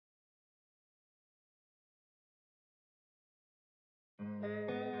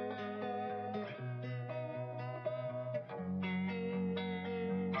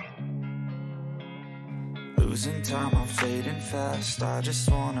Losing time, I'm fading fast. I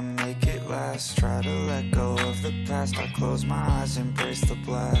just wanna make it last. Try to let go of the past. I close my eyes, embrace the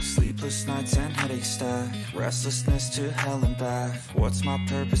blast. Sleepless nights and headaches stack. Restlessness to hell and back. What's my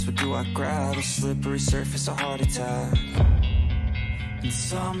purpose? What do I grab? A slippery surface, a heart attack. And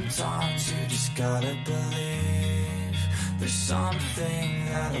sometimes you just gotta believe there's something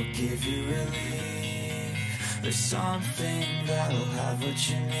that'll give you relief. There's something that'll have what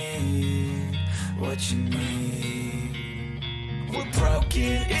you need. What you need. We're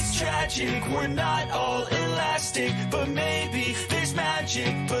broken, it's tragic. We're not all elastic, but maybe there's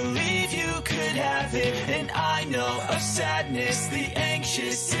magic. Believe you could have it. And I know of sadness, the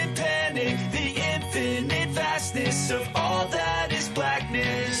anxious and panic, the infinite vastness of all that is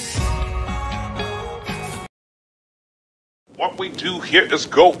blackness. What we do here is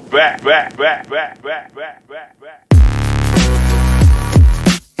go back.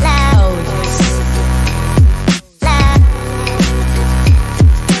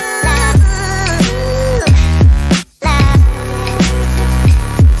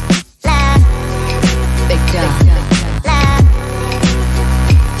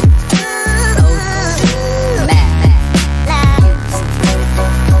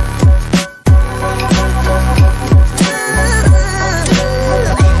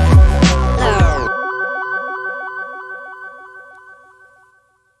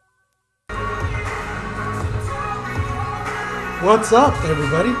 What's up,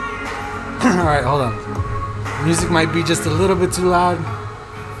 everybody? Alright, hold on. Music might be just a little bit too loud.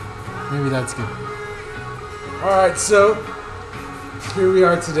 Maybe that's good. Alright, so here we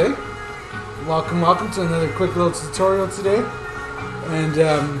are today. Welcome to another quick little tutorial today. And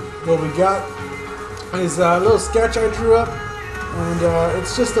what we got is a little sketch I drew up. And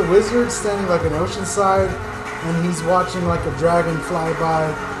it's just a wizard standing like an oceanside. And he's watching like a dragon fly by.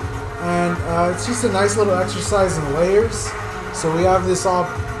 And it's just a nice little exercise in layers. So we have this all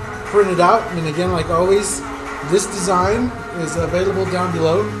printed out, and again, like always, this design is available down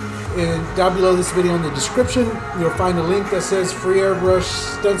below. And down below this video in the description, you'll find a link that says free airbrush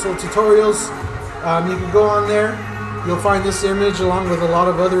stencil tutorials. You can go on there. You'll find this image along with a lot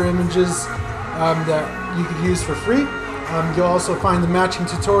of other images that you could use for free. You'll also find the matching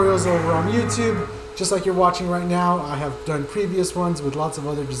tutorials over on YouTube, just like you're watching right now. I have done previous ones with lots of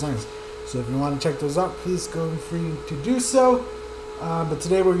other designs. So if you want to check those out, please go free to do so. But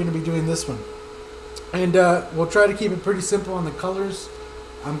today we're going to be doing this one. And we'll try to keep it pretty simple on the colors.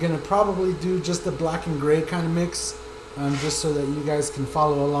 I'm going to probably do just the black and gray kind of mix, just so that you guys can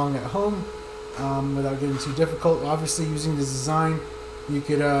follow along at home without getting too difficult. Obviously, using this design, you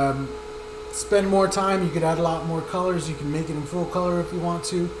could spend more time. You could add a lot more colors. You can make it in full color if you want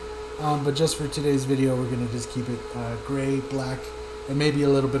to. But just for today's video, we're going to just keep it gray, black, and maybe a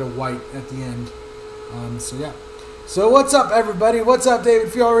little bit of white at the end. So yeah. So what's up, everybody? What's up,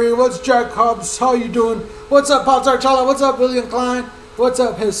 David Fiore? What's Jack Hobbs? How you doing? What's up, Paul Tarchala? What's up, William Klein? What's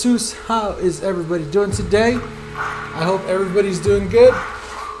up, Jesus? How is everybody doing today? I hope everybody's doing good.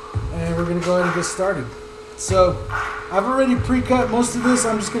 And we're gonna go ahead and get started. So I've already pre-cut most of this.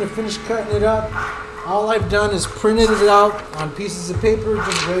 I'm just gonna finish cutting it up. All I've done is printed it out on pieces of paper,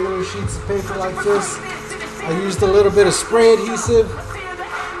 just regular sheets of paper like this. I used a little bit of spray adhesive.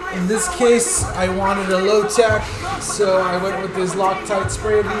 In this case, I wanted a low tech, so I went with this Loctite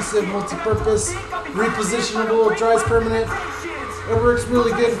spray adhesive, multi-purpose, repositionable, dries permanent. It works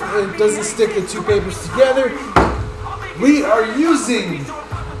really good. It doesn't stick the two papers together. We are using,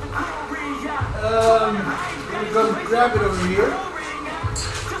 I'm gonna go grab it over here.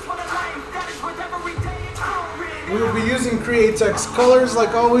 We will be using Createx colors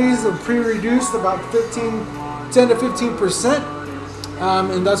like always, pre-reduced about 10 to 15%.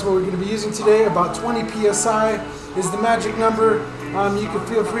 And that's what we're going to be using today. About 20 psi is the magic number. You can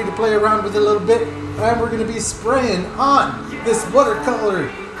feel free to play around with it a little bit. And we're going to be spraying on this watercolor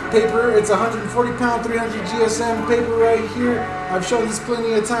paper. It's 140 pound, 300 GSM paper right here. I've shown this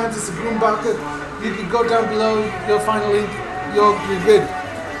plenty of times. It's a Groombaka. You can go down below. You'll find a link. You're good.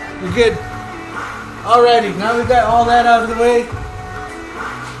 You're good. Alrighty, now we've got all that out of the way.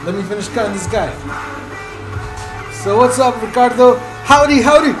 Let me finish cutting this guy. So what's up, Ricardo? Howdy,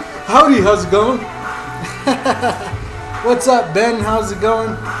 howdy, howdy, how's it going? What's up, Ben? How's it going?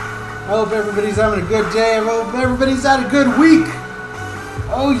 I hope everybody's having a good day. I hope everybody's had a good week.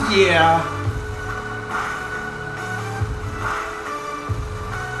 Oh, yeah.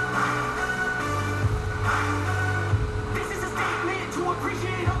 This is a statement to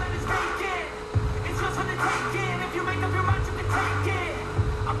appreciate all that is vacant. It's just for the taking. If you make up your mind, you can take it.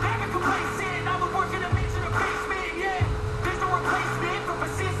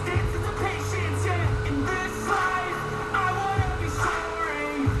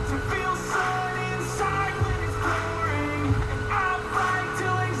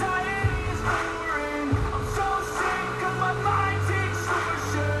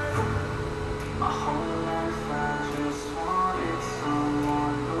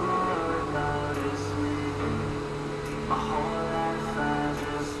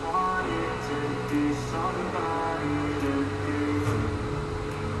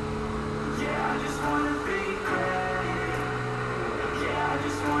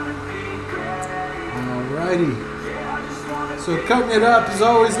 Alrighty. So cutting it up is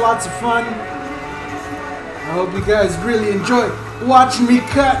always lots of fun. I hope you guys really enjoy watching me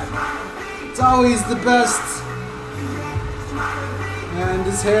cut. It's always the best. And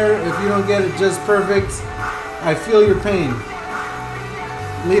this hair, if you don't get it just perfect, I feel your pain.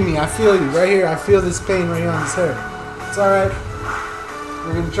 Believe me, I feel you right here. I feel this pain right here on this hair. It's alright.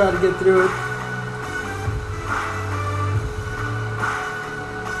 We're going to try to get through it.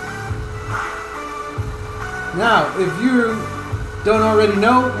 Now, if you don't already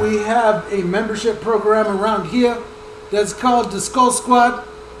know, we have a membership program around here that's called the Skull Squad.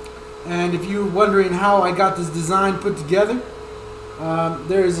 And if you're wondering how I got this design put together,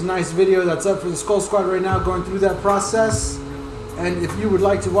 there is a nice video that's up for the Skull Squad right now going through that process. And if you would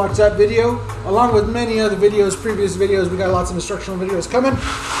like to watch that video, along with many other videos, previous videos, we got lots of instructional videos coming.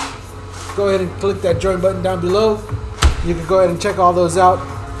 Go ahead and click that join button down below. You can go ahead and check all those out.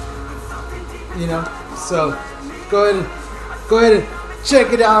 You know, so go ahead and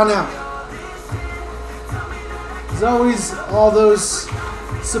check it out now. As always, all those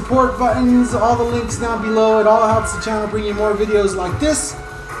support buttons, all the links down below, it all helps the channel bring you more videos like this.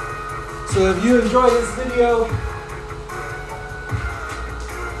 So if you enjoy this video,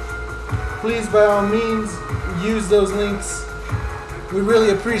 please by all means use those links. We really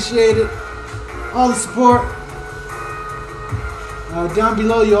appreciate it. All the support. Down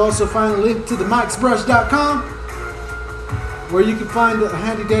below you'll also find a link to the MikesBrush.com, where you can find the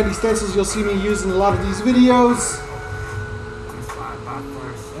handy dandy stencils you'll see me use in a lot of these videos.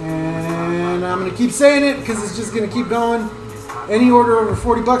 And I'm going to keep saying it because it's just going to keep going. Any order over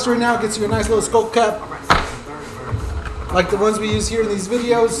 40 bucks right now gets you a nice little skull cap, like the ones we use here in these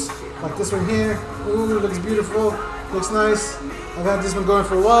videos, like this one here. Ooh, looks beautiful, looks nice. I've had this one going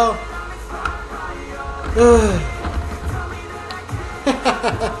for a while.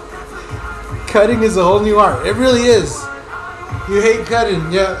 Cutting is a whole new art. It really is. You hate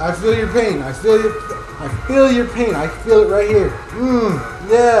cutting. Yeah, I feel your pain. I feel your pain. I feel it right here.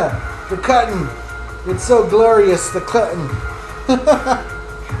 Yeah, the cutting. It's so glorious, the cutting.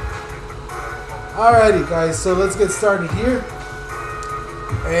 Alrighty, guys. So let's get started here.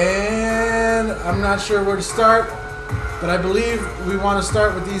 And I'm not sure where to start, but I believe we want to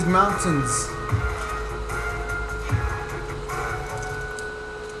start with these mountains.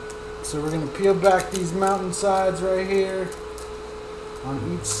 So we're going to peel back these mountain sides right here on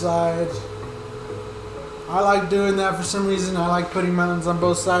each side. I like doing that for some reason. I like putting mountains on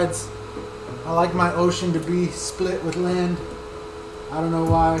both sides. I like my ocean to be split with land. I don't know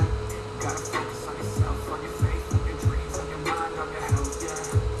why.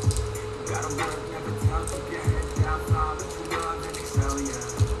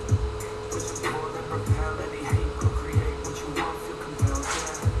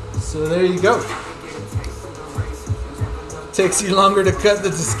 So there you go. Takes you longer to cut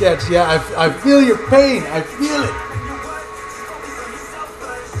than to sketch. Yeah, I feel your pain. I feel it.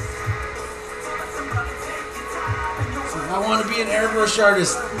 So if I want to be an airbrush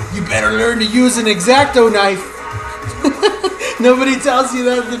artist, you better learn to use an X-Acto knife. Nobody tells you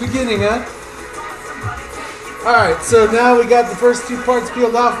that at the beginning, huh? Alright, so now we got the first two parts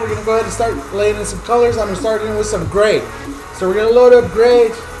peeled off. We're going to go ahead and start laying in some colors. I'm going to start in with some gray. So we're going to load up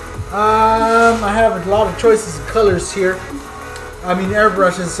gray. I have a lot of choices of colors here. I mean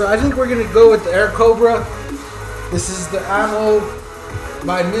airbrushes. So I think we're going to go with the Air Cobra. This is the Ammo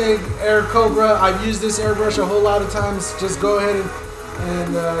by MIG Air Cobra. I've used this airbrush a whole lot of times. Just go ahead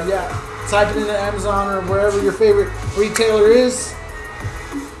and yeah, type it into Amazon or wherever your favorite retailer is.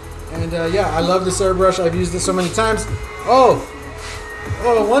 And yeah, I love this airbrush. I've used this so many times. Oh,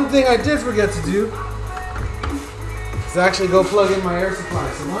 one thing I did forget to do is actually go plug in my air supply.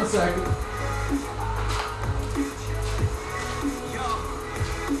 So 1 second.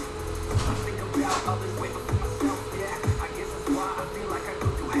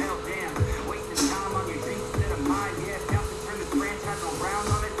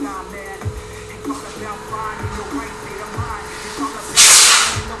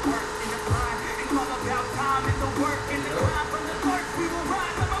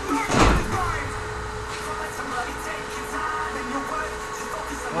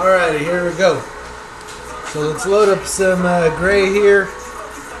 Alrighty, here we go. So let's load up some gray here.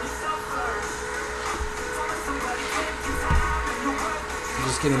 I'm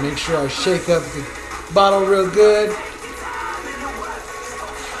just gonna make sure I shake up the bottle real good.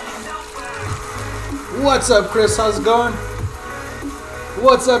 What's up, Chris? How's it going?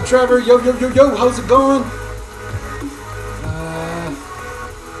 What's up, Trevor? Yo, yo, yo, yo, how's it going?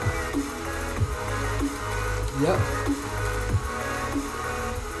 Yep.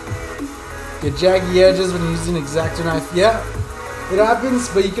 get jaggy edges when you're using an X-Acto knife. Yeah, it happens,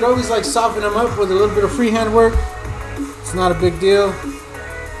 but you can always like soften them up with a little bit of freehand work. It's not a big deal.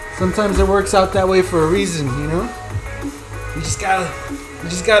 Sometimes it works out that way for a reason, you know? You just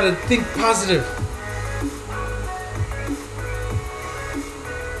gotta think positive.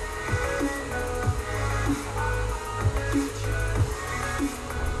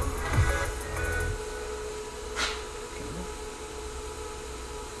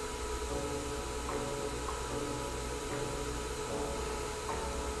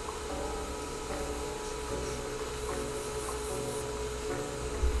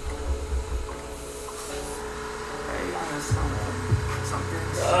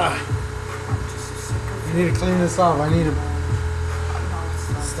 I need to clean this off. I need to.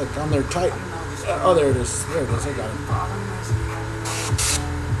 It's like on there tight. Oh, there it is. There it is. I got it.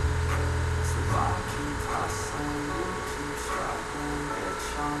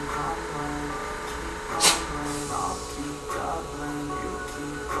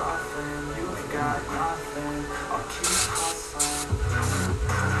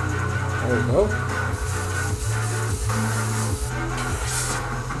 There we go.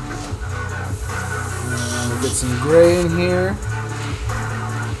 Get some gray in here.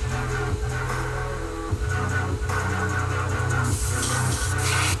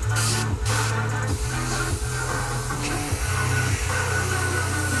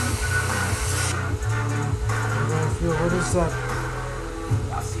 What is that?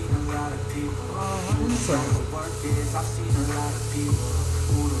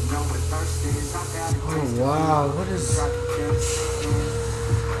 Oh wow, what is...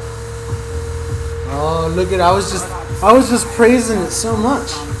 Oh, look at, I was just praising it so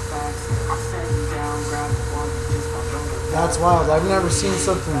much. That's wild. I've never seen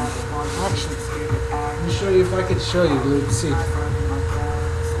something actually. Let me show you if I could show you. Let's see.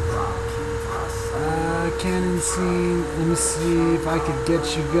 Canon scene. Let me see if I could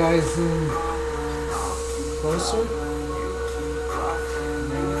get you guys in closer.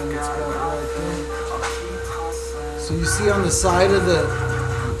 And it's about right there. So you see on the side of the...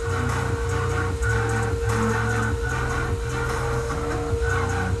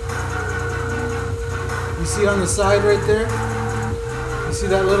 You see on the side right there? You see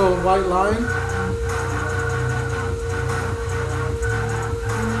that little white line?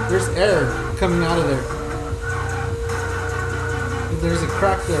 There's air coming out of there. There's a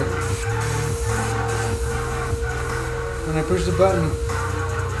crack there. When I push the button,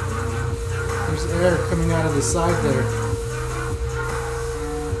 there's air coming out of the side there.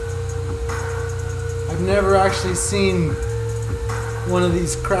 I've never actually seen one of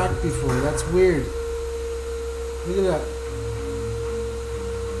these crack before. That's weird. Look at that.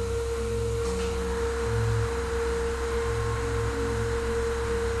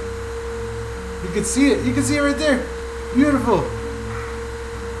 You can see it. You can see it right there. Beautiful.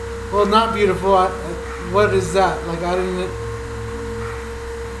 Well, not beautiful. What is that? Like, I didn't...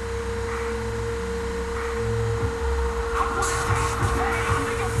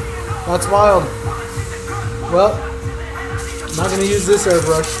 That's wild. Well, I'm not going to use this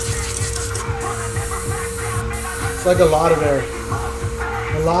airbrush. It's like a lot of air.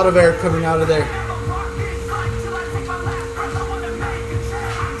 A lot of air coming out of there.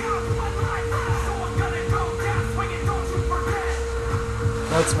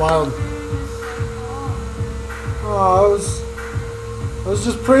 That's wild. Oh, I was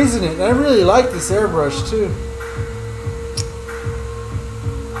just praising it. I really like this airbrush too.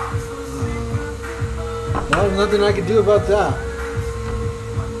 Well, there's nothing I could do about that.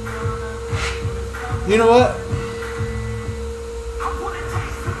 You know what?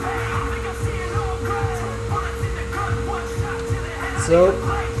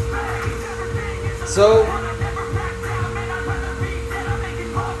 So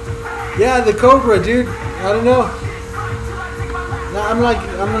yeah, the Cobra, dude. I don't know. Now I'm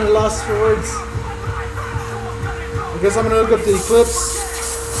at a loss for words. I guess I'm gonna hook up the Eclipse.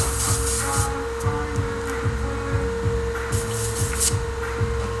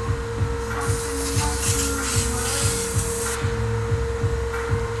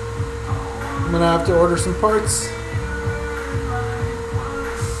 I'm gonna have to order some parts.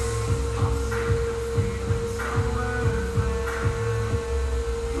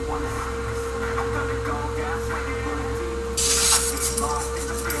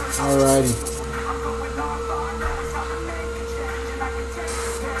 Alrighty.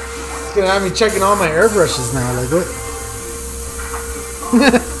 It's gonna have me checking all my airbrushes now, like what?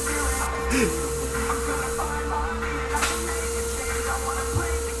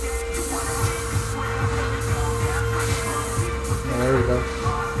 There we go.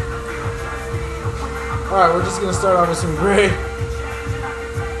 Alright, we're just gonna start off with some gray.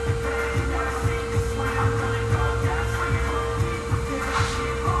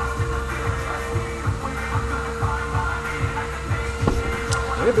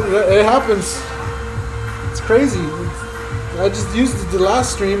 It happens. It's crazy. I just used it the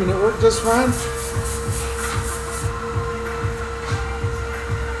last stream and it worked just fine.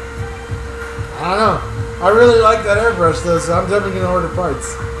 I don't know. I really like that airbrush though, so I'm definitely going to order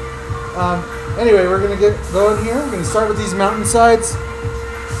parts. Anyway, we're going to get going here. We're going to start with these mountainsides.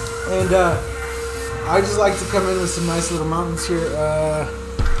 And I just like to come in with some nice little mountains here.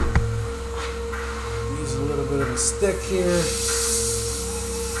 Use a little bit of a stick here.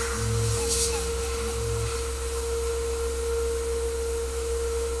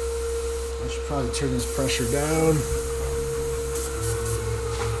 I should probably turn this pressure down.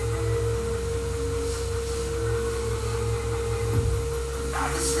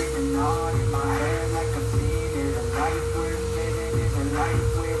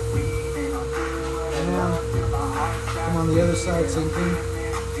 Come on the other side, same thing.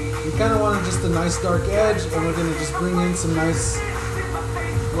 We kind of wanted just a nice dark edge, and we're going to just bring in some nice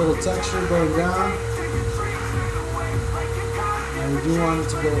little texture going down. And we do want it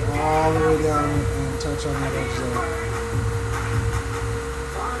to go all the way down and touch on that edge there.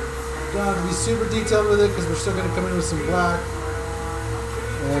 Don't have to be super detailed with it because we're still going to come in with some black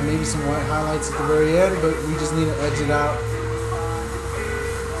and maybe some white highlights at the very end, but we just need to edge it out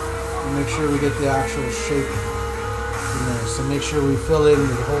and make sure we get the actual shape in there. So make sure we fill in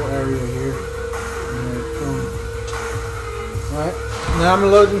the whole area here. Alright, now I'm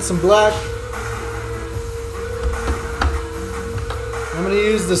loading some black. I'm going to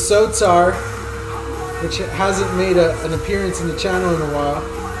use the Sotar, which hasn't made an appearance in the channel in a while.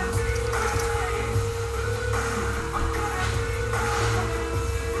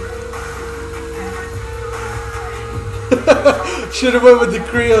 Should have went with the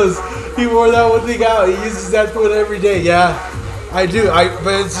Creos. He wore that one thing out. He uses that one every day. Yeah, I do.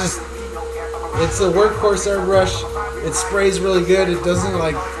 But it's just, it's a workhorse airbrush. It sprays really good. It doesn't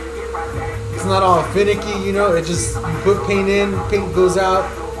like, it's not all finicky, you know. It just, you put paint in, paint goes out.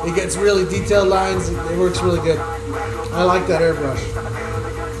 It gets really detailed lines. It works really good. I like that airbrush.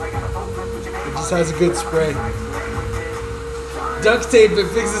 It just has a good spray. Duct tape, it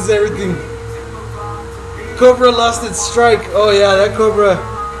fixes everything. Cobra Lusted Strike. Oh yeah, that Cobra.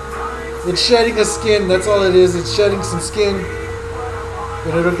 It's shedding a skin. That's all it is. It's shedding some skin.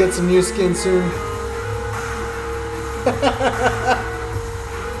 But it'll get some new skin soon.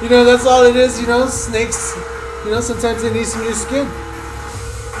 You know, that's all it is. You know, snakes, you know, sometimes they need some new skin.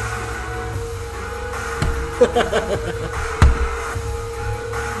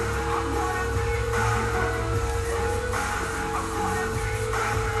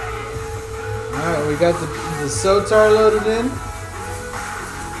 Alright, we got the Sotar loaded in.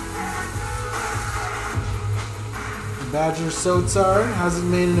 The Badger Sotar hasn't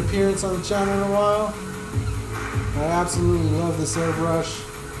made an appearance on the channel in a while. I absolutely love this airbrush.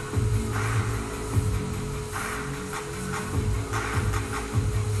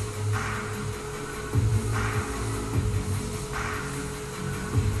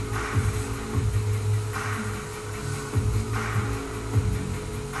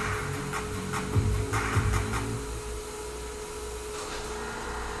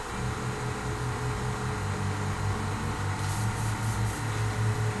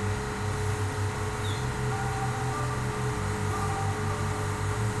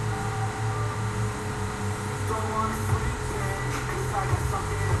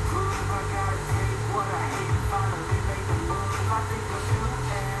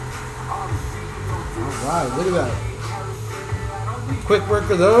 Wow, look at that. Quick work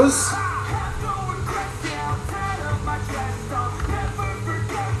of those.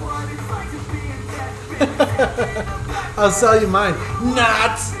 I'll sell you mine.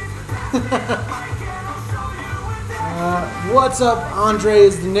 Not! What's up, Andre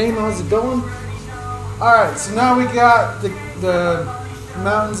is the name. How's it going? Alright, so now we got the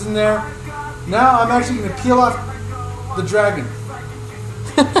mountains in there. Now I'm actually going to peel off the dragon.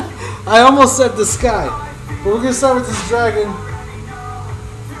 I almost said the sky, but we're going to start with this dragon.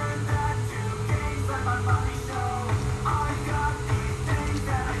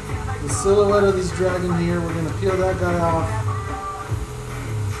 The silhouette of this dragon here, we're going to peel that guy off.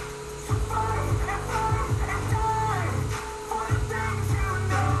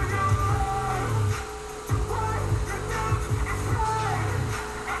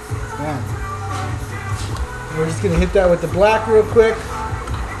 Yeah. We're just going to hit that with the black real quick.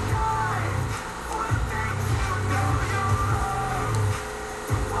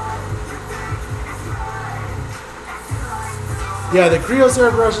 Yeah, the Krios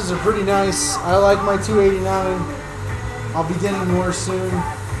airbrushes are pretty nice. I like my 289. I'll be getting more soon.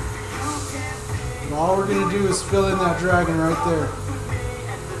 And all we're gonna do is fill in that dragon right there.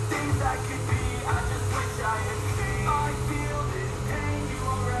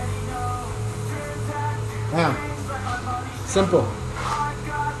 Bam. Simple.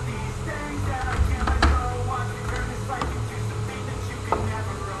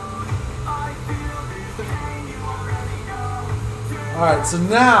 Alright, so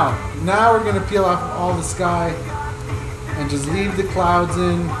now we're going to peel off all the sky and just leave the clouds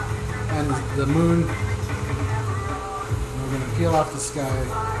in and the moon. And we're going to peel off the sky.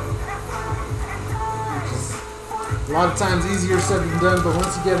 Which is a lot of times easier said than done, but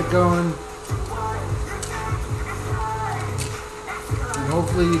once you get it going, and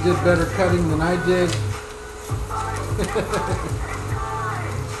hopefully you did better cutting than I did.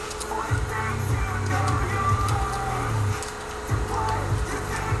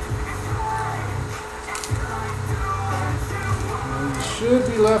 Should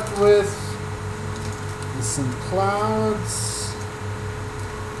be left with some clouds.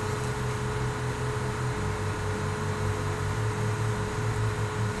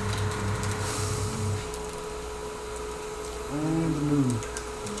 And the moon.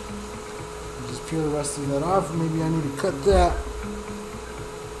 I'll just peel the rest of that off. Maybe I need to cut that.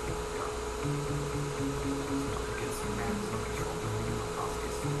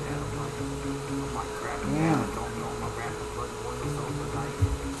 Yeah.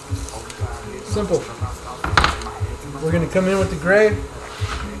 Simple. We're going to come in with the gray.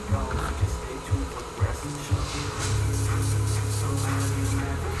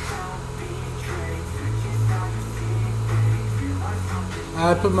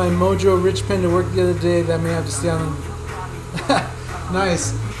 I put my Mojo Rich pen to work the other day. That may have to stay on.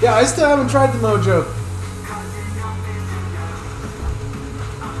 Nice. Yeah, I still haven't tried the Mojo.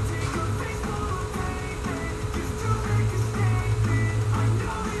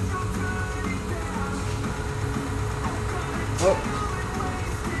 Oh.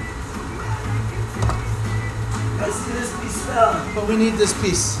 I see this piece fell. But we need this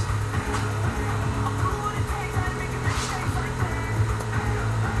piece.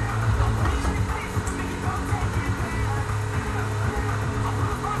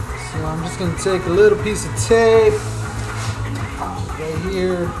 So I'm just going to take a little piece of tape right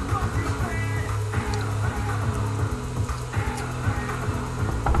here.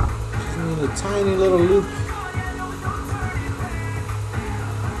 Just need a tiny little loop.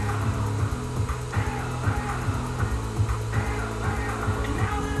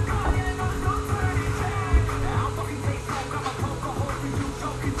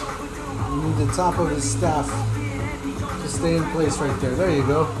 The top of his staff to stay in place right there. There you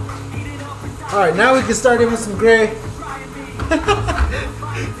go. Alright, now we can start in with some gray.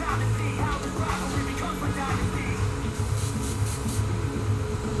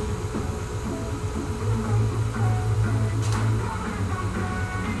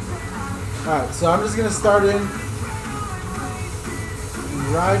 Alright, so I'm just going to start in. And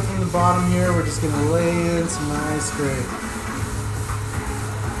right from the bottom here, we're just going to lay in some nice gray.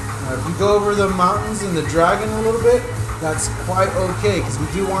 If you go over the mountains and the dragon a little bit, that's quite okay, because we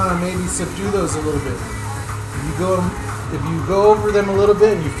do want to maybe subdue those a little bit. If you go over them a little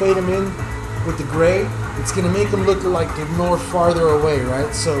bit and you fade them in with the gray, it's going to make them look like they're more farther away,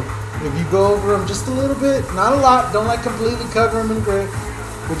 right? So if you go over them just a little bit, not a lot, don't like completely cover them in gray,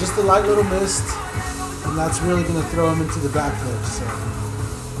 but just a light little mist, and that's really going to throw them into the back there. So.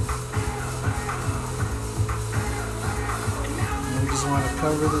 Just want to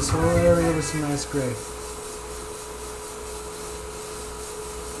cover this whole area with some nice gray.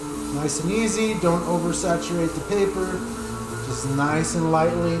 Nice and easy, don't oversaturate the paper. Just nice and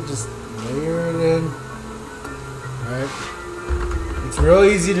lightly, just layer it in. Alright. It's real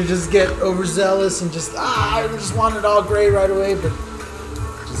easy to just get overzealous and just, I just want it all gray right away, but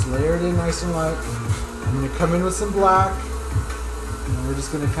just layer it in nice and light. I'm going to come in with some black, and we're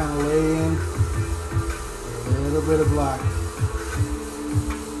just going to kind of lay in a little bit of black.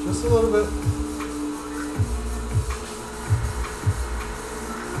 Just a little bit.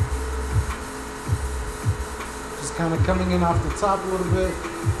 Just kind of coming in off the top a little bit,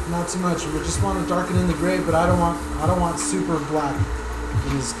 not too much. We just want to darken in the gray, but I don't want super black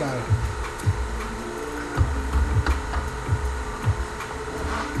in the sky.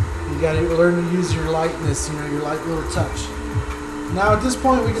 You got to learn to use your lightness, you know, your light little touch. Now at this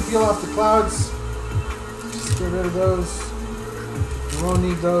point, we can peel off the clouds. Just get rid of those. You won't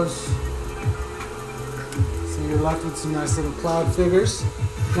need those. So you're left with some nice little cloud figures.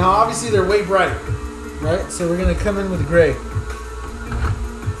 Now obviously they're way bright, right? So we're going to come in with the gray.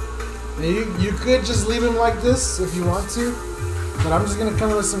 And you could just leave them like this if you want to, but I'm just gonna come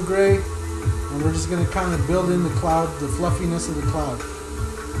in with some gray, and we're just gonna kind of build in the cloud, the fluffiness of the cloud.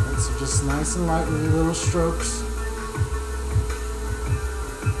 Right, so just nice and light with little strokes.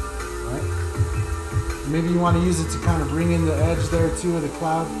 Right. Maybe you want to use it to kind of bring in the edge there too of the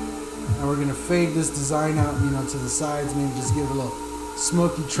cloud. And we're gonna fade this design out, you know, to the sides. Maybe just give it a little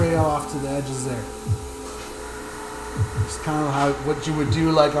smoky trail off to the edges there. It's kind of what you would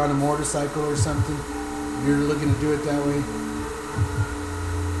do like on a motorcycle or something. If you're looking to do it that way.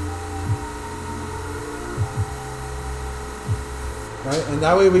 Right, and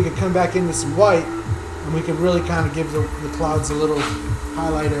that way we could come back into some white, and we can really kind of give the clouds a little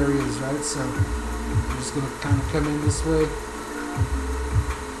highlight areas, right? So I'm just gonna kind of come in this way.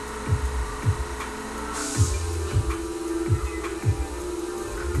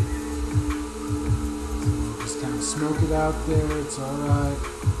 Smoke it out there, it's alright.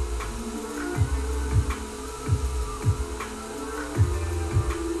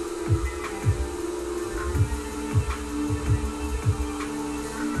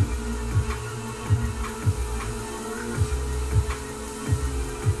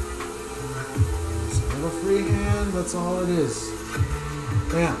 It's a little freehand, that's all it is.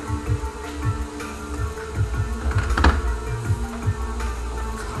 Bam.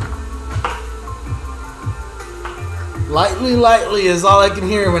 Lightly, lightly is all I can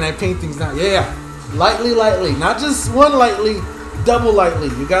hear when I paint things now. Yeah, lightly, lightly. Not just one lightly, double lightly.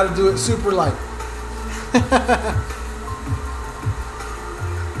 You got to do it super light.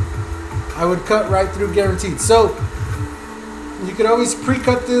 I would cut right through guaranteed. So you could always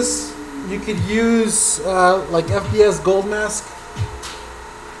pre-cut this. You could use like FBS gold mask.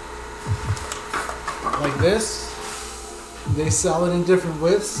 Like this. They sell it in different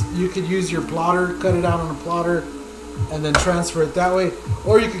widths. You could use your plotter, cut it out on a plotter, and then transfer it that way,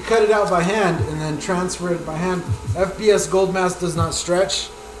 or you could cut it out by hand and then transfer it by hand. FBS gold mask does not stretch,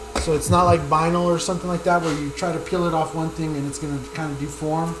 so it's not like vinyl or something like that where you try to peel it off one thing and it's going to kind of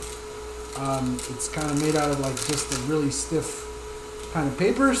deform. It's kind of made out of like just a really stiff kind of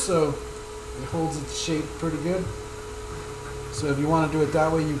paper, so it holds its shape pretty good. So if you want to do it that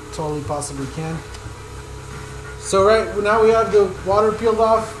way, you totally possibly can. So right now we have the water peeled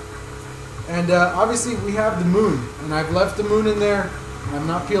off. And obviously we have the moon, and I've left the moon in there. I've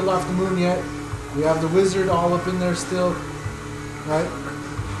not peeled off the moon yet. We have the wizard all up in there still, right?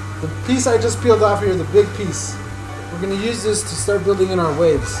 The piece I just peeled off here, the big piece, we're going to use this to start building in our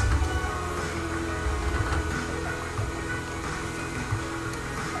waves.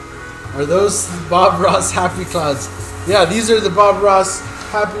 Are those Bob Ross happy clouds? Yeah, these are the Bob Ross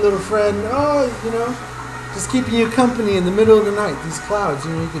happy little friend. Oh, you know, just keeping you company in the middle of the night. These clouds,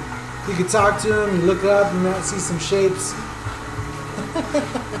 you know, you could talk to them, you look up, you might see some shapes.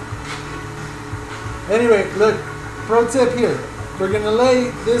 Anyway, look, pro tip here. We're going to lay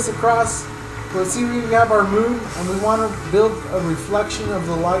this across. We'll see we have our moon, and we want to build a reflection of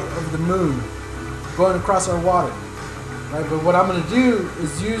the light of the moon going across our water. Right? But what I'm going to do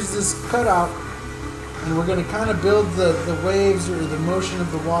is use this cutout, and we're going to kind of build the waves or the motion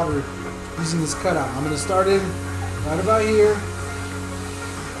of the water using this cutout. I'm going to start in right about here.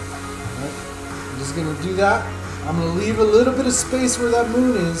 Just gonna do that. I'm gonna leave a little bit of space where that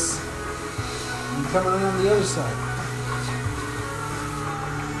moon is, and coming in on the other side.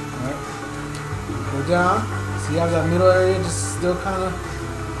 All right. Go down. So you have that middle area just still kind of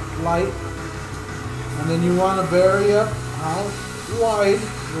light, and then you want to vary up how wide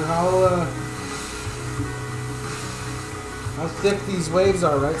or how thick these waves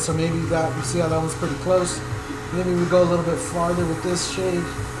are, right? So maybe that, you see how that one's pretty close. Maybe we go a little bit farther with this shade.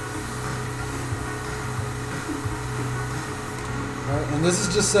 Right, and this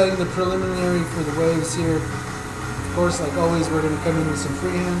is just setting the preliminary for the waves here. Of course, like always, we're going to come in with some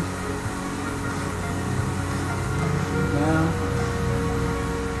freehand. Down.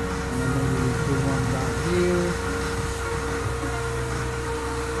 And then maybe we put one down here.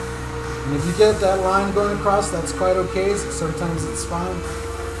 And if you get that line going across, that's quite okay. Sometimes it's fine.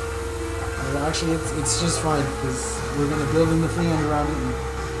 But actually, it's just fine because we're going to build in the freehand around it, and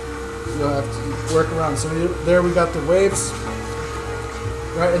you'll have to work around. So there we got the waves.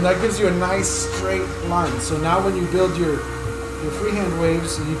 Right, and that gives you a nice straight line. So now when you build your freehand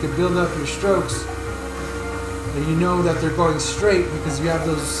waves, and you can build up your strokes, and you know that they're going straight because you have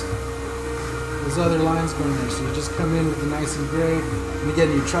those other lines going there. So you just come in with the nice and gray, and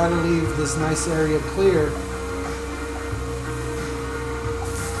again you try to leave this nice area clear.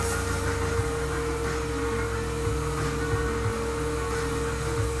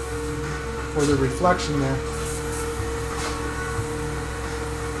 For the reflection there.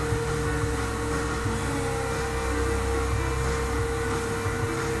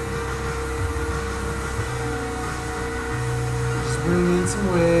 some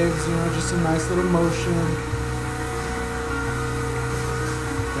waves, you know, just a nice little motion.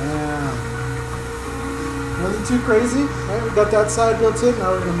 Bam. Nothing too crazy, right? We got that side built in.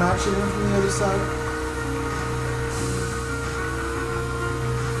 Now we're going to match it in from the other side.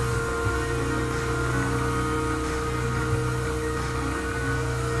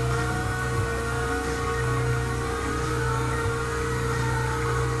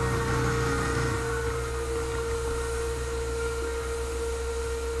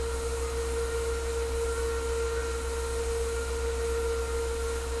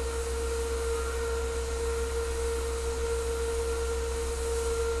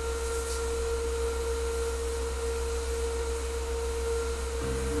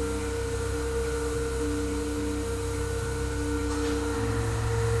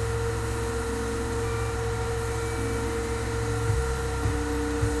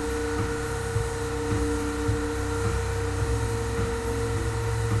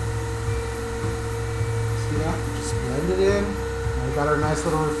 Blend it in. And we got our nice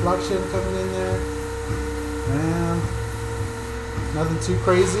little reflection coming in there. And nothing too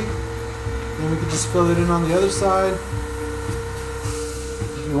crazy. Then we can just fill it in on the other side.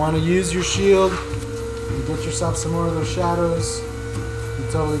 If you want to use your shield and get yourself some more of those shadows, you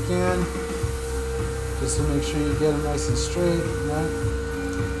totally can. Just to make sure you get them nice and straight. Right?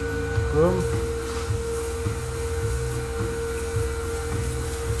 Boom.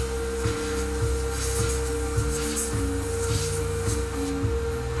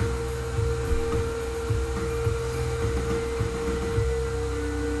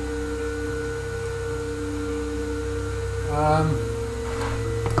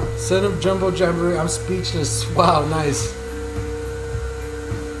 Son of Jumbo Jamboree, I'm speechless. Wow, nice.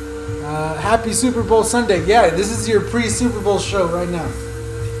 Happy Super Bowl Sunday. Yeah, this is your pre-Super Bowl show right now.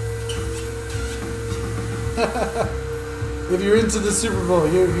 If you're into the Super Bowl,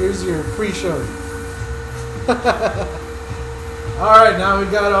 here's your pre-show. Alright, now we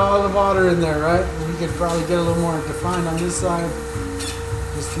got all the water in there, right? We could probably get a little more defined on this side,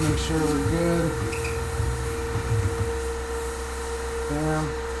 just to make sure we're good. Bam.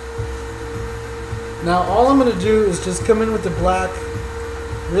 Now all I'm going to do is just come in with the black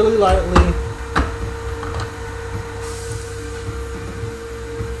really lightly.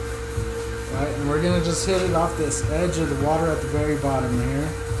 Right, and we're going to just hit it off this edge of the water at the very bottom here.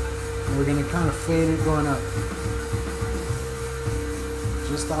 And we're going to kind of fade it going up.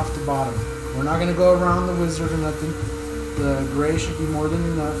 Just off the bottom. We're not going to go around the wizard or nothing. The gray should be more than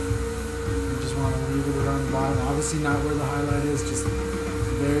enough. We just want to leave it around the bottom. Obviously not where the highlight is, just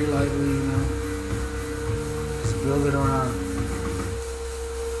very lightly, you know. Build it around.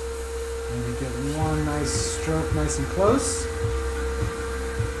 And you get one nice stroke nice and close.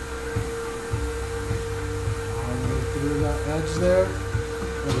 All the way through that edge there.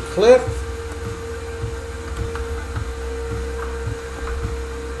 Of the cliff.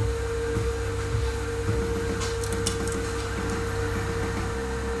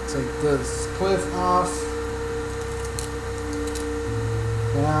 Take this cliff off.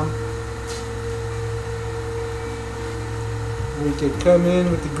 Bam. We could come in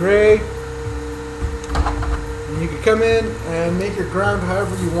with the gray, and you could come in and make your ground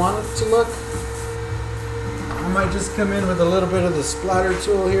however you want it to look. I might just come in with a little bit of the splatter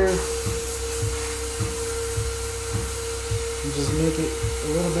tool here and just make it a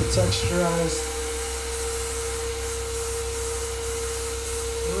little bit texturized.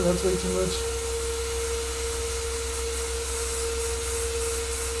 Oh, that's way too much.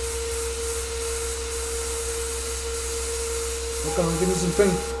 Come on, give me some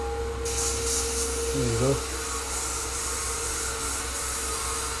paint. There you go.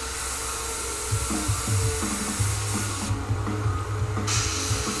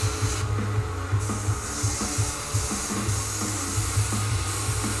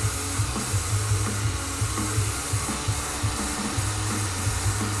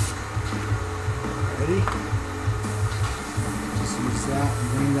 Ready? Just use that and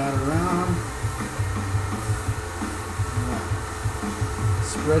bring that around.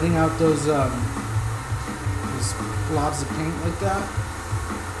 Spreading out those blobs of paint like that.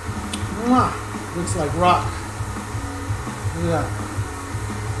 Mwah! Looks like rock. Look at that.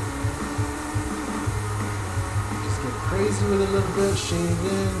 Just get crazy with it a little bit, shade it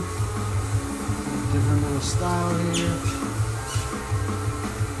in. Different little style here.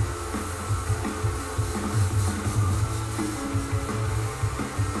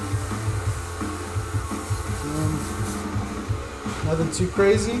 Nothing too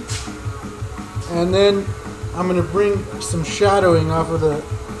crazy. And then I'm going to bring some shadowing off of the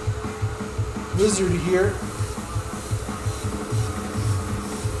wizard here.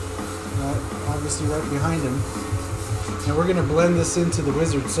 obviously right behind him. And we're gonna blend this into the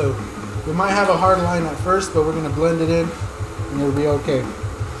wizard. So we might have a hard line at first, but we're gonna blend it in and it'll be okay.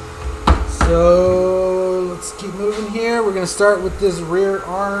 So let's keep moving here. We're gonna start with this rear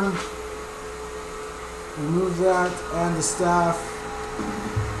arm. Remove that and the staff.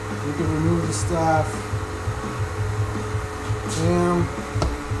 We can remove the staff. Bam.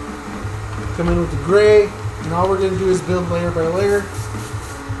 Come in with the gray. And all we're gonna do is build layer by layer.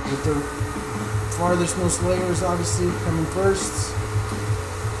 With the farthest most layers obviously coming first.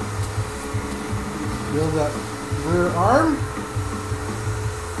 Build that rear arm.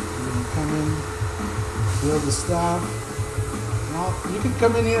 Come in, build the staff. Now, you can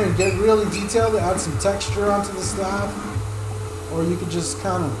come in here and get really detailed, add some texture onto the staff, or you could just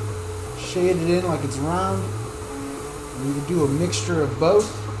kind of shade it in like it's round. And you can do a mixture of both.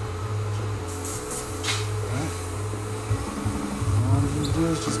 Right. All you do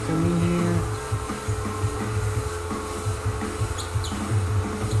is just come in here.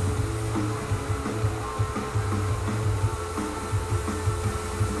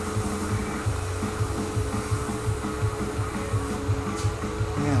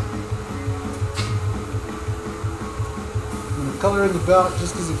 Color in the belt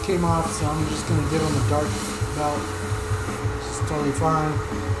just because it came off, so I'm just going to give him a dark belt. It's totally fine.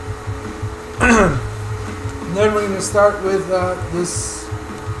 And then we're going to start with this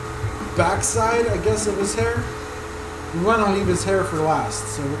backside, I guess, of his hair. We want to leave his hair for last,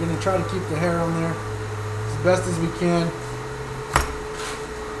 so we're going to try to keep the hair on there as best as we can.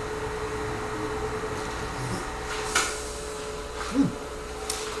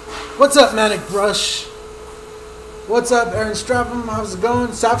 What's up, Manic Brush? What's up, Aaron Strapham? How's it going?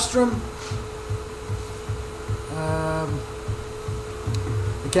 Sapstrom? I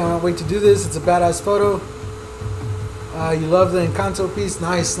can't wait to do this. It's a badass photo. You love the Encanto piece?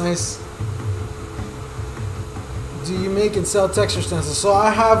 Nice, nice. Do you make and sell texture stencils? So I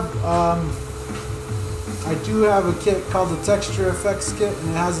have, I do have a kit called the Texture Effects Kit, and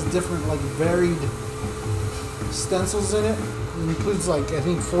it has a different, like, varied stencils in it. It includes, like, I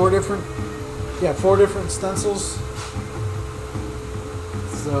think 4 different stencils.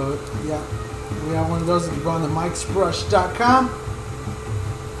 So, yeah, we have one of those if you go on the mikesbrush.com.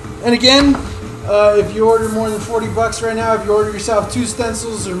 And again, if you order more than 40 bucks right now, if you order yourself 2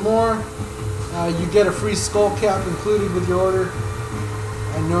 stencils or more, you get a free skull cap included with your order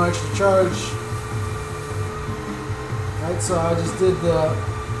and no extra charge. Alright, so I just did the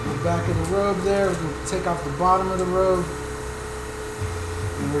back of the robe there. We can take off the bottom of the robe.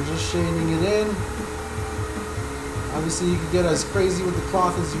 And we're just shading it in. Obviously, you can get as crazy with the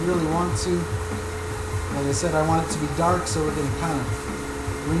cloth as you really want to. Like I said, I want it to be dark, so we're going to kind of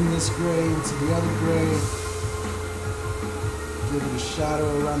bring this gray into the other gray. Give it a shadow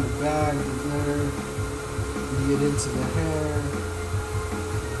around the bag there. Bring it into the hair.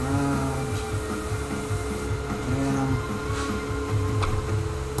 Around.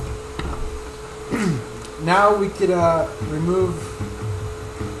 Bam. Now we could remove.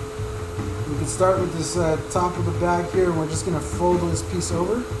 We can start with this top of the bag here, and we're just going to fold this piece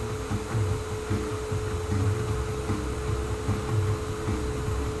over.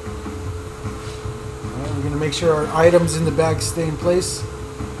 Alright, we're going to make sure our items in the bag stay in place.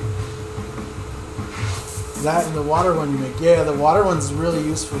 That and the water one you make. Yeah, the water one's really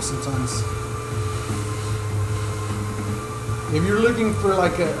useful sometimes. If you're looking for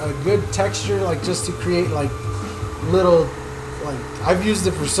like a good texture, like just to create like little, like I've used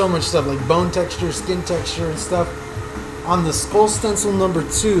it for so much stuff, like bone texture, skin texture and stuff. On the skull stencil number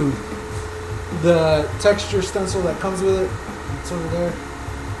 2, the texture stencil that comes with it, it's over there.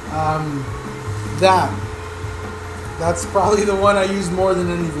 That's probably the one I use more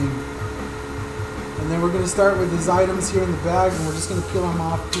than anything. And then we're going to start with these items here in the bag, and we're just going to peel them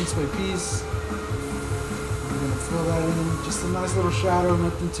off piece by piece. We're going to fill that in, just a nice little shadow,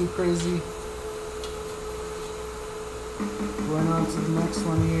 nothing too crazy. Going on to the next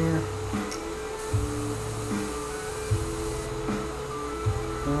one here.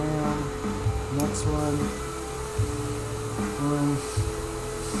 Bam. Next one. Boom.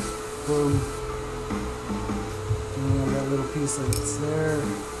 Boom. And that little piece that's there.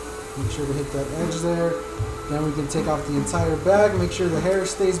 Make sure to hit that edge there. Then we can take off the entire bag, make sure the hair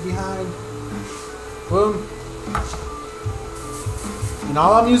stays behind. Boom. And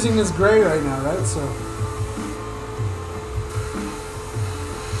all I'm using is gray right now, right? So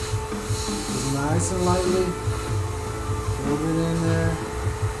just nice and lightly fold it in there.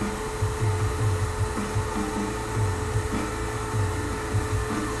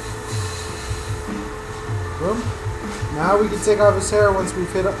 Boom. Now we can take off his hair once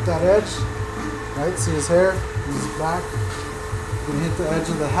we've hit up that edge. Right? See his hair, his back. Gonna hit the edge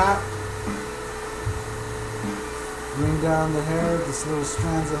of the hat. Bring down the hair, this little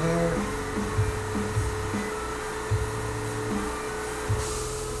strands of hair.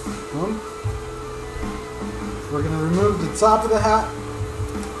 Boom. We're gonna remove the top of the hat.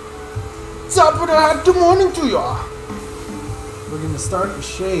 Top of the hat, good morning to y'all. We're gonna start the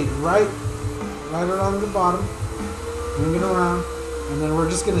shade right around the bottom. Bring it around. And then we're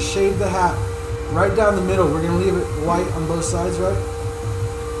just gonna shade the hat right down the middle. We're gonna leave it white on both sides, right?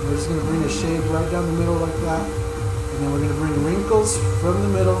 And we're just gonna bring a shade right down the middle like that. And then we're gonna bring wrinkles from the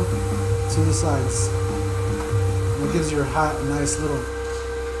middle to the sides. And it gives your hat a nice little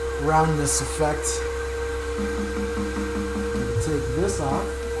roundness effect. Take this off.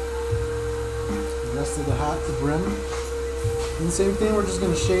 The rest of the hat, the brim. And the same thing, we're just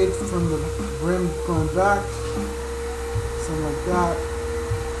gonna shade from the brim going back. Something like that.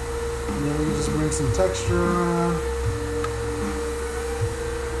 And then we can just bring some texture around.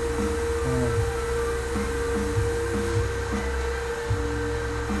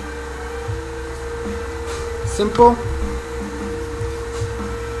 Simple.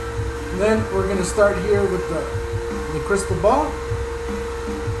 And then we're going to start here with the crystal ball.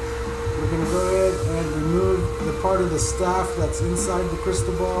 We're going to go ahead and remove the part of the staff that's inside the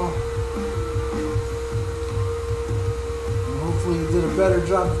crystal ball. Hopefully you did a better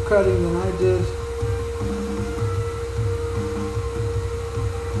job of cutting than I did.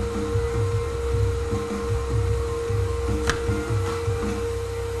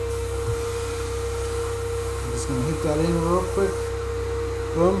 I'm just going to hit that in real quick.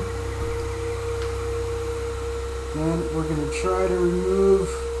 Boom. Then we're going to try to remove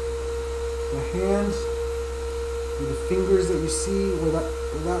the hand and the fingers that you see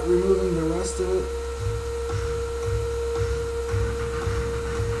without removing the rest of it.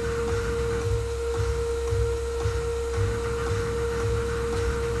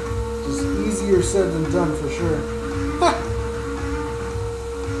 Easier said than done for sure.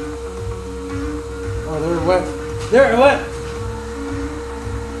 Oh, they're wet. They're wet.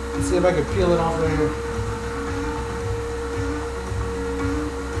 Let's see if I can peel it off right here.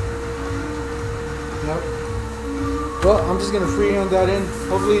 Yep. Well, I'm just gonna freehand that in.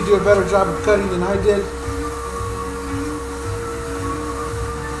 Hopefully you do a better job of cutting than I did.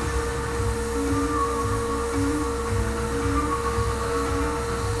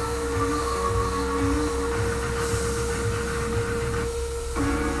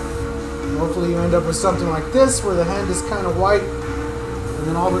 Hopefully you end up with something like this where the hand is kind of white, and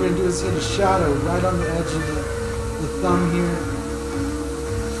then all we're going to do is hit a shadow right on the edge of the thumb here.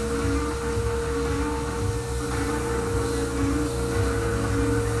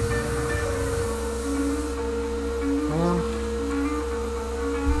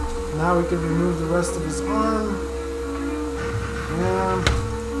 And now we can remove the rest of his arm. And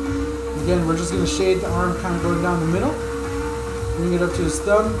again, we're just going to shade the arm kind of going down the middle. Bring it up to his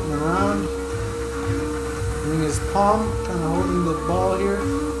thumb and around. Bring his palm, kind of holding the ball here.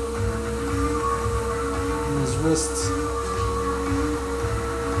 And his wrists.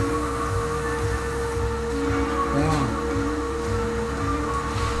 Bam.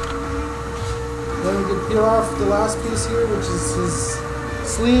 Then we can peel off the last piece here, which is his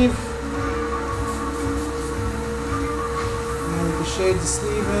sleeve. And we can shade the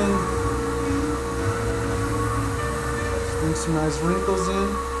sleeve in. Bring some nice wrinkles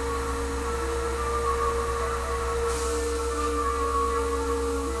in.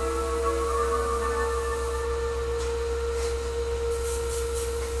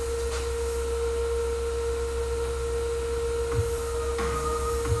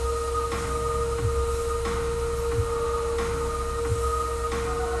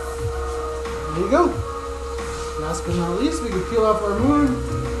 There you go. Last but not least, we can peel off our moon,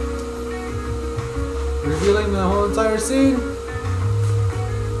 revealing the whole entire scene.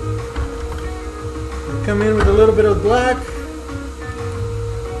 We come in with a little bit of black.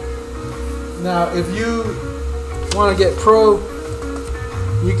 Now, if you want to get pro,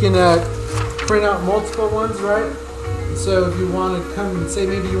 you can print out multiple ones, right? So if you want to come and say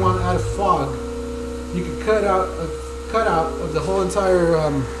maybe you want to add a fog, you can cut out of the whole entire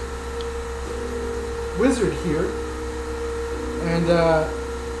wizard here, and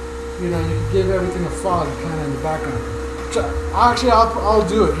you know, you can give everything a fog kind of in the background. Actually, I'll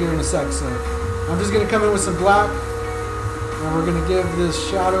do it here in a sec. So I'm just gonna come in with some black, and we're gonna give this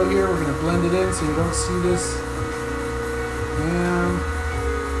shadow here. We're gonna blend it in so you don't see this. And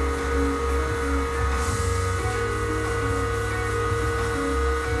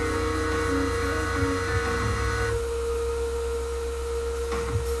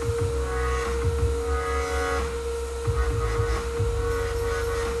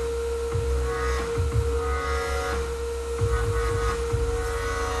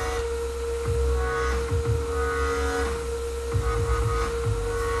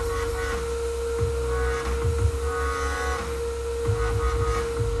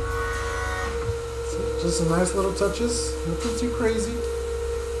just some nice little touches. Nothing too crazy.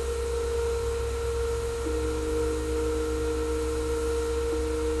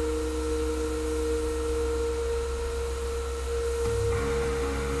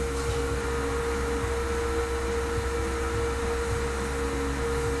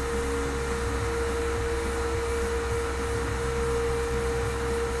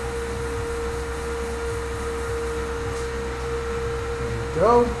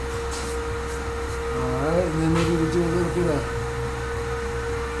 Go. Alright, and then maybe we'll do a little bit of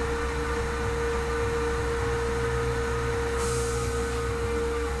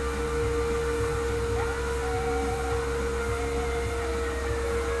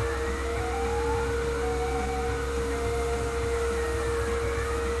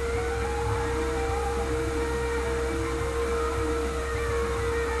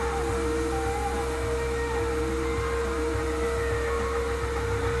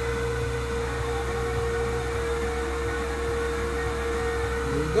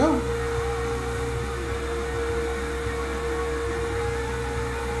go.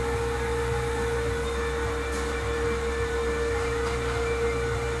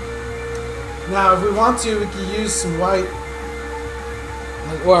 Now, if we want to, we can use some white.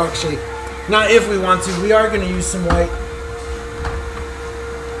 Well, actually, not if we want to. We are going to use some white.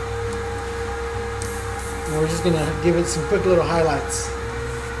 And we're just going to give it some quick little highlights.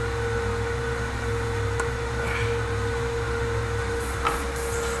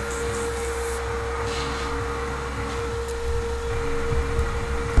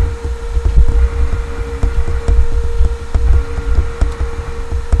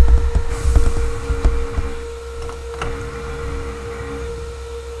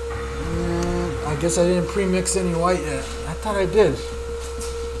 I guess I didn't pre-mix any white yet. I thought I did.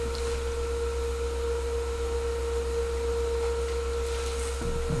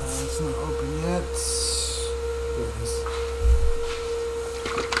 It's not open yet. There it is.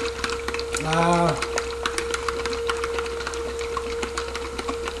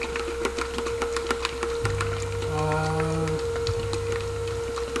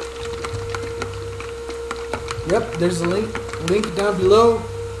 Yep, there's a link down below.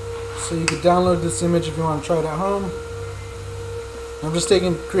 So you can download this image if you want to try it at home. I'm just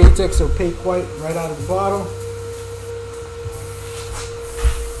taking Createx Opaque White right out of the bottle.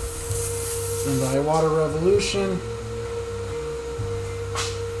 And by Water Revolution.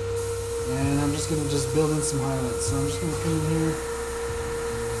 And I'm just going to build in some highlights. So I'm just going to come in here.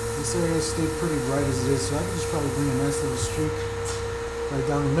 This area stayed pretty bright as it is, so I can just probably bring a nice little streak right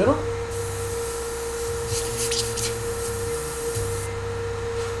down the middle.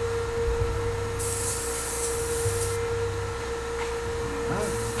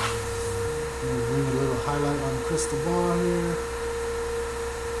 Highlight on the crystal ball here.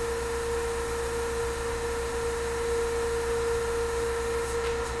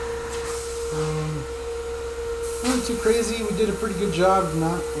 Not too crazy. We did a pretty good job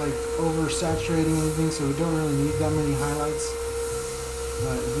not like oversaturating anything, so we don't really need that many highlights.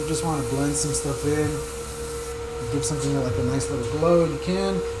 But if you just want to blend some stuff in, give something like a nice little glow, you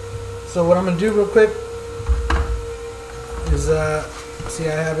can. So what I'm going to do real quick is see,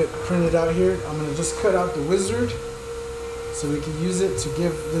 I have it printed out here. I'm going to just cut out the wizard so we can use it to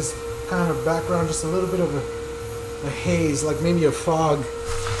give this kind of background just a little bit of a haze, like maybe a fog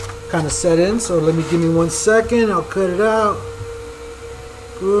kind of set in. So give me 1 second. I'll cut it out.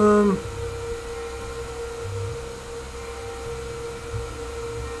 Boom.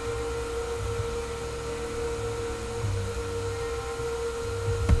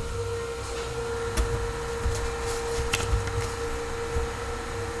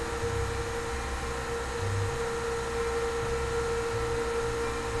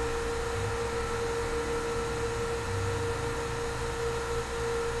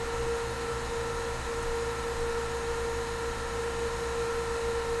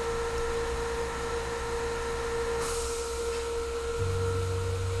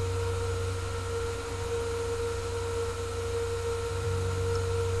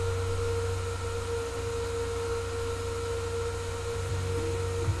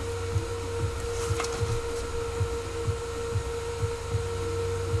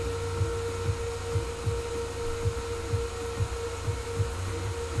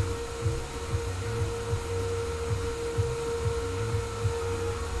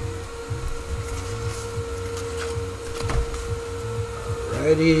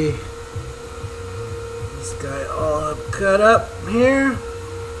 Alrighty, this guy all up, cut up here.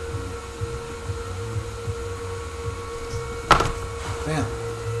 Bam.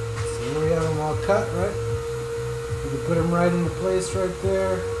 So here we have them all cut, right? We can put them right into place right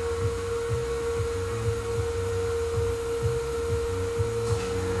there.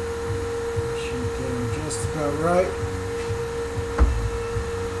 right.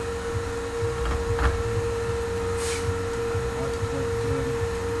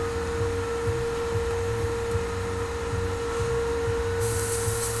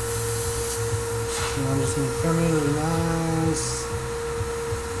 And I'm just going to come in really nice,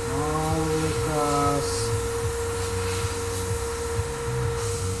 all the way across.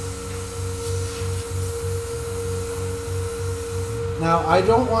 Now, I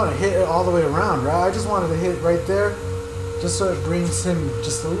don't want to hit it all the way around, right? I just wanted to hit right there, just so it brings him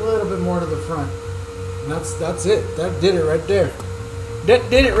just a little bit more to the front. And that's it. That did it right there. That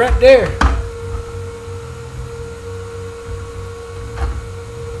did it right there.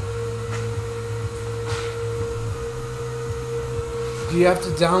 Do you have to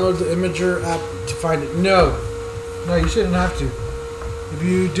download the Imager app to find it? No. No, you shouldn't have to. If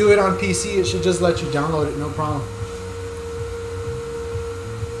you do it on PC, it should just let you download it, no problem.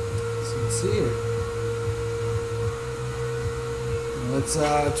 See here. Let's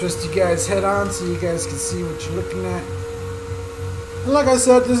twist you guys' head on so you guys can see what you're looking at. And like I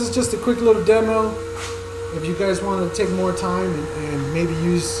said, this is just a quick little demo. If you guys want to take more time and maybe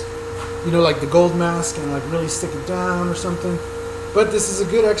use, you know, like the gold mask and like really stick it down or something. But this is a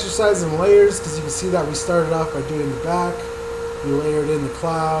good exercise in layers because you can see that we started off by doing the back. We layered in the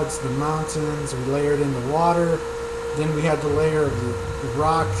clouds, the mountains, we layered in the water. Then we had the layer of the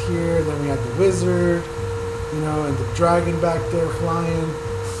rock here. Then we had the wizard, you know, and the dragon back there flying.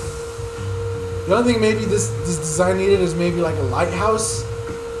 The only thing maybe this design needed is maybe like a lighthouse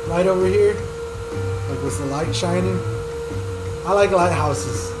right over here, like with the light shining. I like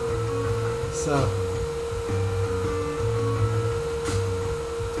lighthouses, so.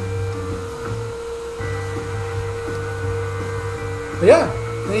 But yeah.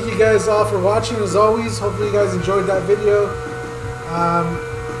 Thank you guys all for watching as always. Hopefully you guys enjoyed that video.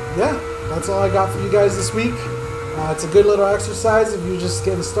 Yeah, that's all I got for you guys this week. It's a good little exercise if you're just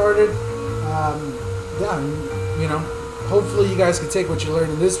getting started. Yeah, you know, hopefully you guys can take what you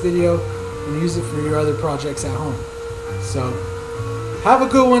learned in this video and use it for your other projects at home. So, have a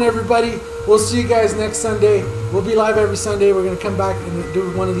good one, everybody. We'll see you guys next Sunday. We'll be live every Sunday. We're going to come back and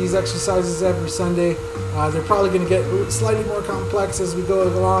do one of these exercises every Sunday. They're probably going to get slightly more complex as we go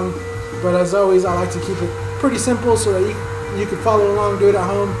along. But as always, I like to keep it pretty simple so that you can follow along, do it at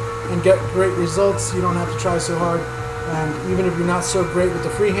home, and get great results. You don't have to try so hard. And even if you're not so great with the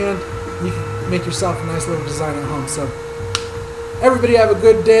freehand, you can make yourself a nice little design at home. So everybody have a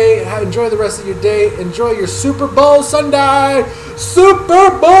good day. Enjoy the rest of your day. Enjoy your Super Bowl Sunday.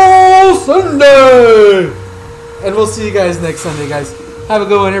 Super Bowl Sunday. And we'll see you guys next Sunday, guys. Have a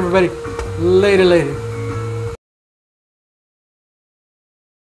good one, everybody. Later, later.